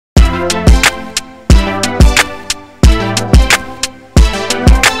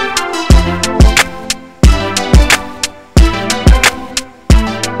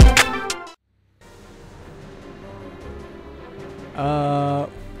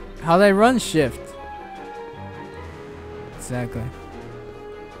How'd I run shift? Exactly.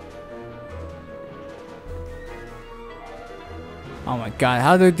 Oh my god,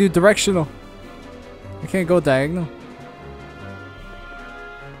 how do I do directional? I can't go diagonal.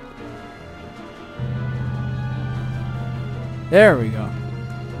 There we go.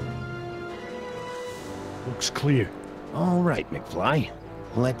 Looks clear. All right, McFly.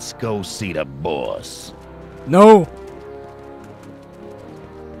 Let's go see the boss. No!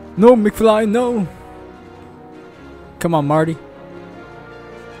 No, McFly, no! Come on, Marty.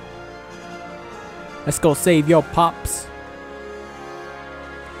 Let's go save your pops.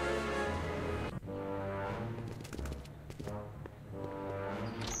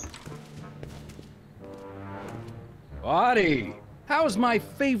 Artie, how's my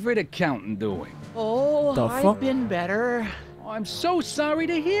favorite accountant doing? Oh, The I've fuck? been better. Oh, I'm so sorry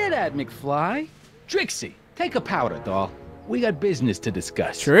to hear that, McFly. Trixie, take a powder, doll. We got business to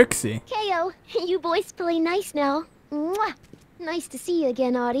discuss. Trixie. KO, you boys play nice now. Mwah. Nice to see you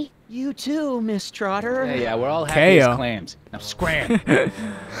again, Artie. You too, Miss Trotter. Yeah, we're all happy KO. as clams. Now scram.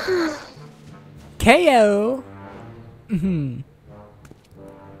 KO.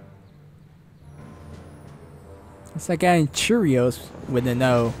 It's like adding Cheerios with an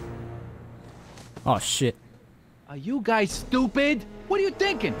O. Oh shit. Are you guys stupid? What are you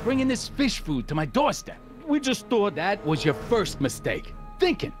thinking, bringing this fish food to my doorstep? We just thought that was your first mistake.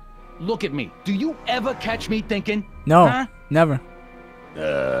 Thinking. Look at me. Do you ever catch me thinking? No, Huh? never.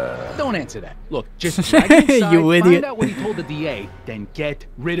 Don't answer that. Look, just drag him inside, You idiot. find out what he told the DA, then get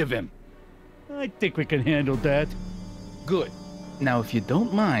rid of him. I think we can handle that. Good. Now, if you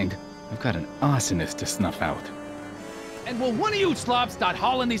don't mind, I've got an arsonist to snuff out. And will one of you slobs start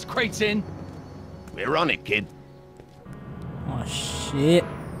hauling these crates in? We're on it, kid. Oh shit.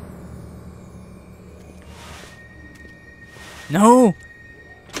 No.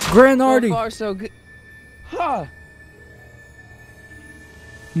 Gran-Artie. So far, so good. Huh.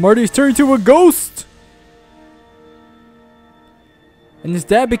 Marty's turned to a ghost. And his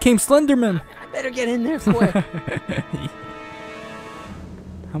dad became Slenderman. I better get in there quick. How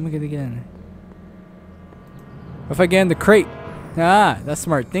am I gonna get in there? What if I get in the crate? Ah, that's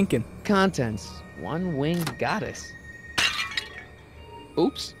smart thinking. Contents. One winged goddess.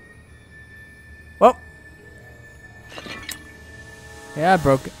 Oops. Well. Yeah, I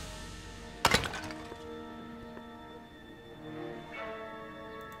broke it.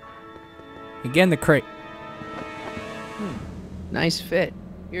 Again, the crate. Nice fit.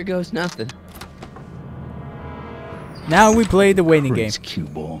 Here goes nothing. Now we play the waiting game. Rinse cue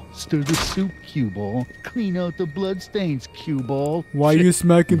ball. Stir the soup cue ball. Clean out the blood stains cue ball. Why are you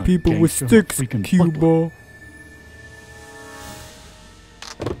smacking Not people with gangster, sticks, freaking cue butler. ball?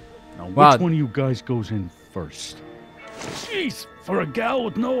 Now Wow. which one of you guys goes in first? Jeez, for a gal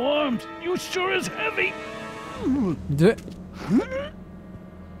with no arms, you sure is heavy. D-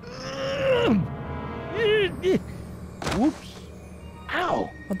 Whoops. Ow!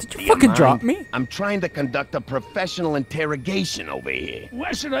 Oh, did you Do you fucking mind? drop me? I'm trying to conduct a professional interrogation over here.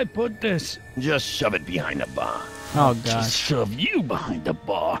 Where should I put this? Just shove it behind the bar. Oh Just gosh. shove you behind the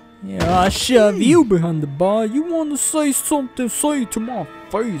bar. Yeah, I shove you behind the bar. You wanna say something? Say it to my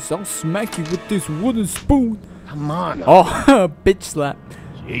face. I'll smack you with this wooden spoon. Come on. Oh, bitch slap.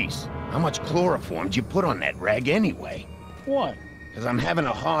 Jeez. How much chloroform did you put on that rag anyway? What? Because I'm having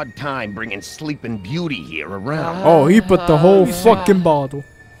a hard time bringing Sleeping Beauty here around. Oh, he put the whole fucking bottle.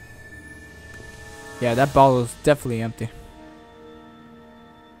 Yeah, that bottle is definitely empty.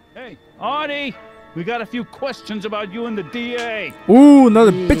 Hey, Artie, we got a few questions about you and the DA. Ooh,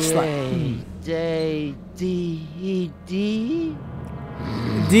 another bitch slap. D D D. See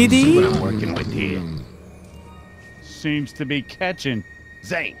what DD? I'm working with here. Seems to be catching.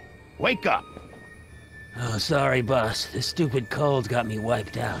 Zane, wake up. Oh, sorry, boss. This stupid cold got me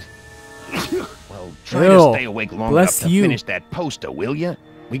wiped out. Well, try Ew, to stay awake long enough bless to you. finish that poster, will you?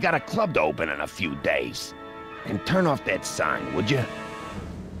 We got a club to open in a few days. And turn off that sign, would you?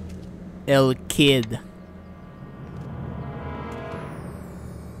 El Kid.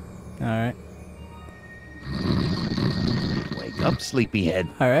 Alright. Wake up, sleepyhead.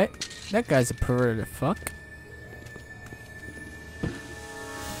 Alright. That guy's a perverted fuck.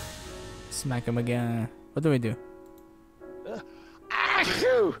 Smack him again. What do we do?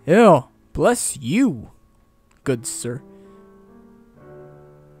 Ew. Bless you, good sir.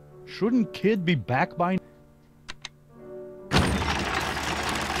 Shouldn't Kid be back by now?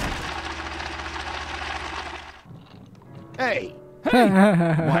 Hey,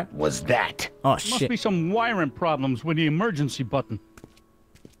 what was that? Oh Must shit. be some wiring problems with the emergency button.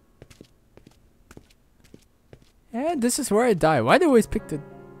 And this is where I die. Why do I always pick the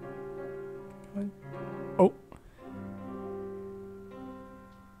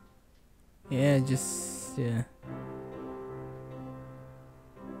Yeah, just yeah.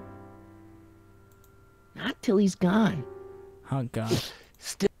 Not till he's gone. Oh God.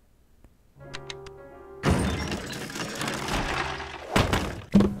 Still.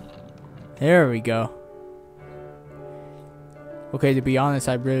 There we go. Okay, to be honest,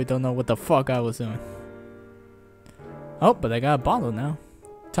 I really don't know what the fuck I was doing. Oh, but I got a bottle now.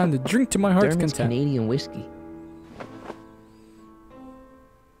 Time to drink to my heart's Dermot's content. Canadian whiskey.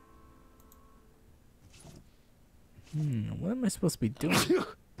 What am I supposed to be doing?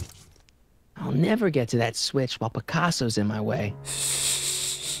 I'll never get to that switch while Picasso's in my way.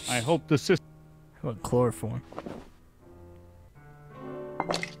 I hope the system. What chloroform?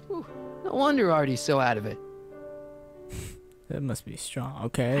 No wonder Artie's so out of it. That must be strong. I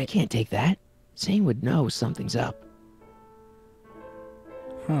Okay. can't take that. Zane would know something's up.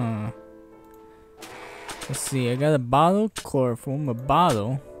 Huh. Let's see. I got a bottle, chloroform, a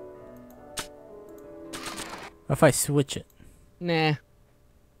bottle. What if I switch it? Nah.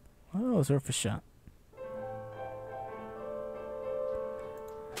 Oh, it's worth a shot.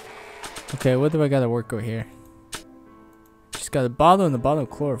 Okay, what do I gotta work over here? Just got a bottle and a bottle of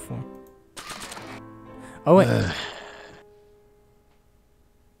chloroform. Oh wait.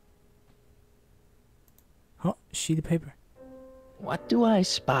 Oh, sheet of paper. What do I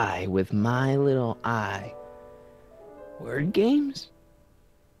spy with my little eye? Word games?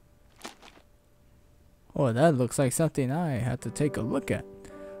 Oh, that looks like something I have to take a look at.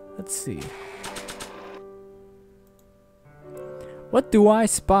 Let's see. What do I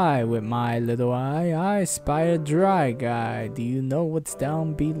spy with my little eye? I spy a dry guy. Do you know what's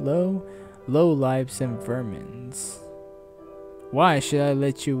down below? Low lives and vermins. Why should I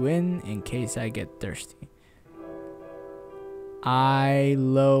let you in case I get thirsty? I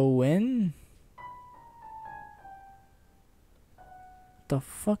low in? The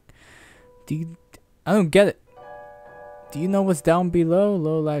fuck? I don't get it. Do you know what's down below?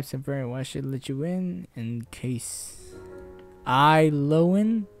 Low lives and vermin. Why should I let you in case I low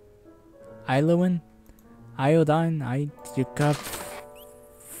in? Iodine? I got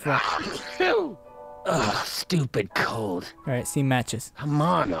Ugh, stupid cold. Alright, see matches. Come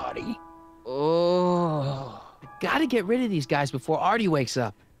on, Artie. Oh. I gotta get rid of these guys before Artie wakes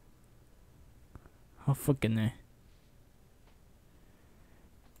up. Oh fucking there.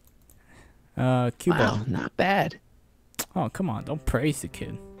 Cuba. Wow, not bad. Oh come on, don't praise the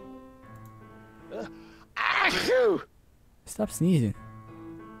kid. Stop sneezing.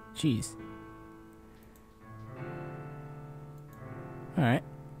 Jeez. Alright.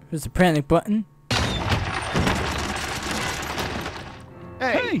 There's the panic button.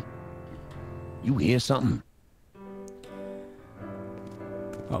 Hey! You hear something?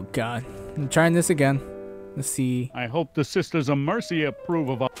 Oh god. I'm trying this again. Let's see. I hope the Sisters of Mercy approve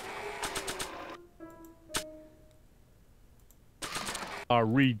of our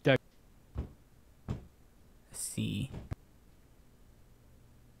redeck. Let's see.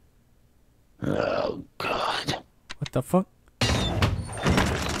 Oh, God. What the fuck?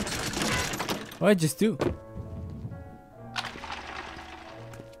 What'd I just do?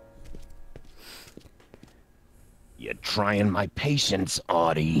 You're trying my patience,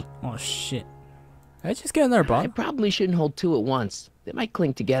 Artie. Oh shit. Did I just get another I bottle? probably shouldn't hold two at once. They might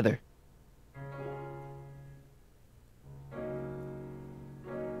cling together.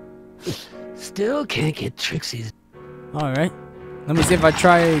 Still can't get Trixie's. Alright. Let me see if I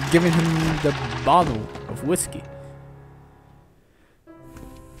try giving him the bottle of whiskey.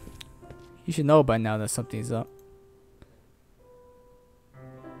 You should know by now that something's up.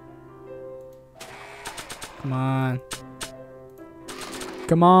 Come on.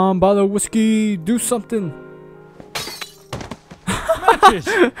 Come on, bottle of whiskey. Do something. Matches!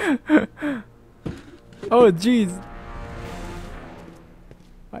 Oh, jeez.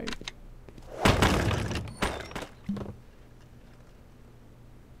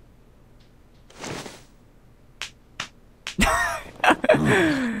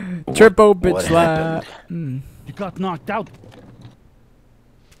 Triple bitch What slap. happened? You got knocked out.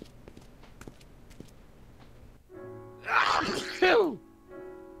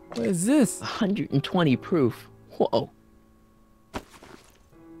 What is this? 120 proof. Whoa.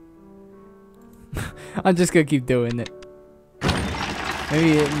 I'm just gonna keep doing it.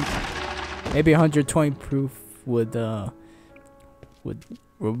 Maybe 120 proof would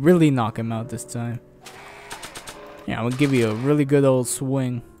really knock him out this time. Yeah, I'm gonna give you a really good old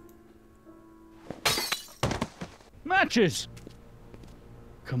swing. Matches!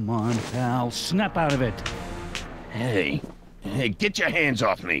 Come on, pal. Snap out of it. Hey, get your hands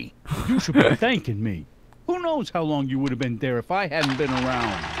off me. You should be thanking me. Who knows how long you would have been there if I hadn't been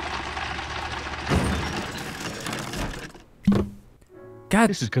around. God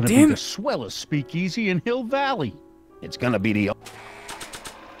This is gonna be damn the it. swellest speakeasy in Hill Valley. It's gonna be the...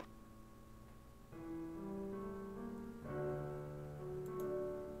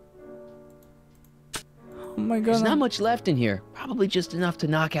 Oh my There's god. not much left in here. Probably just enough to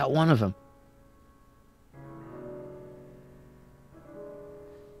knock out one of them.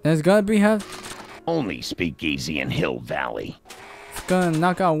 There's gotta be only speakeasy in Hill Valley. it's gonna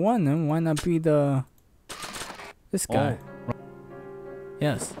knock out one, then why not be this guy?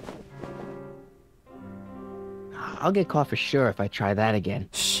 Yes. I'll get caught for sure if I try that again.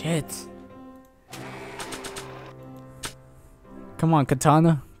 Shit. Come on,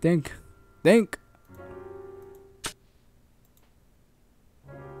 Katana. Think. Think.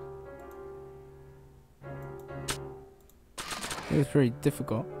 It was pretty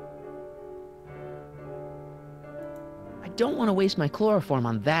difficult. I don't want to waste my chloroform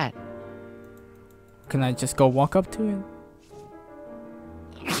on that. Can I just go walk up to it?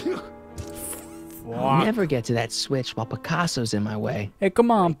 I'll never get to that switch while Picasso's in my way. Hey,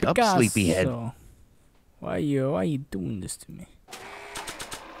 come on, Wake up, Picasso. sleepyhead. Why you doing this to me?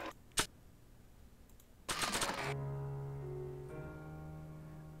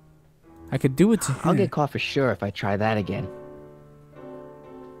 I could do it to him. I'll get caught for sure if I try that again.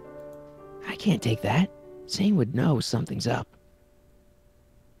 I can't take that. Zane would know something's up.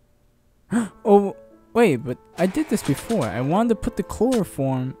 Oh, wait, but I did this before. I wanted to put the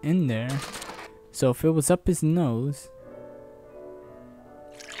chloroform in there. So if it was up his nose...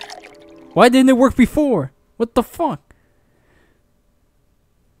 Why didn't it work before? What the fuck?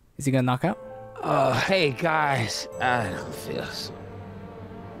 Is he gonna knock out? Oh, hey guys. I don't feel so.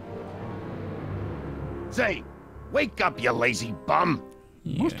 Say, wake up, you lazy bum.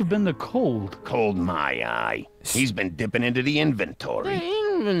 Must have been the cold. Cold my eye. He's been dipping into the inventory.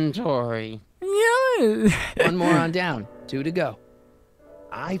 Inventory. Yeah. One more on down. 2 to go.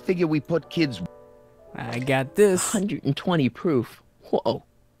 I figure we put kids... I got this. 120 proof. Whoa.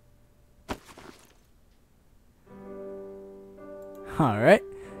 Alright.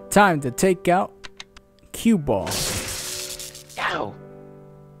 Time to take out cue ball. Ow.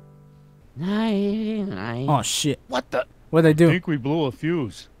 Night. Oh shit. What the... What'd I I do? think we blew a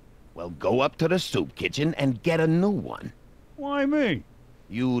fuse. Well, go up to the soup kitchen and get a new one. Why me?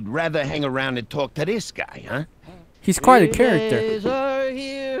 You'd rather hang around and talk to this guy, huh? He's quite a character.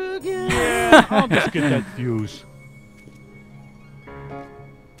 Yeah, I'll just get that fuse.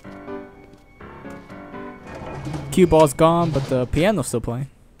 Cue ball's gone, but the piano's still playing.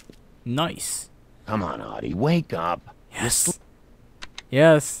 Nice. Come on, Artie, wake up. Yes.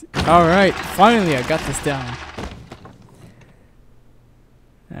 Yes. Alright. Finally, I got this down.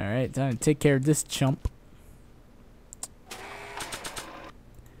 Alright, time to take care of this chump.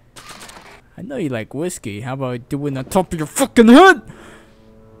 I know you like whiskey. How about I do it on top of your fucking head?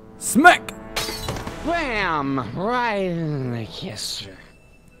 Smack! Bam! Right in the kisser.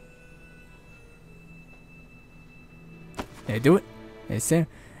 Did I do it? Did I say,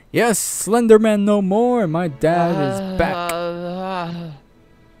 yes, Slenderman no more. My dad is back.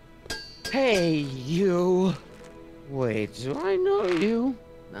 Hey, you. Wait, do I know you?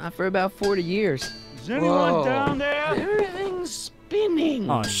 Not for about 40 years. Is anyone Whoa. down there? Everything's spinning.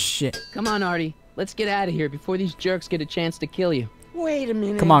 Oh shit. Come on, Artie. Let's get out of here before these jerks get a chance to kill you. Wait a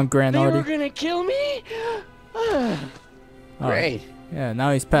minute. Come on, They Gran-Artie. were gonna kill me? Great. Yeah,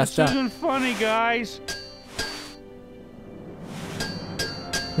 now he's passed This out. isn't funny, guys.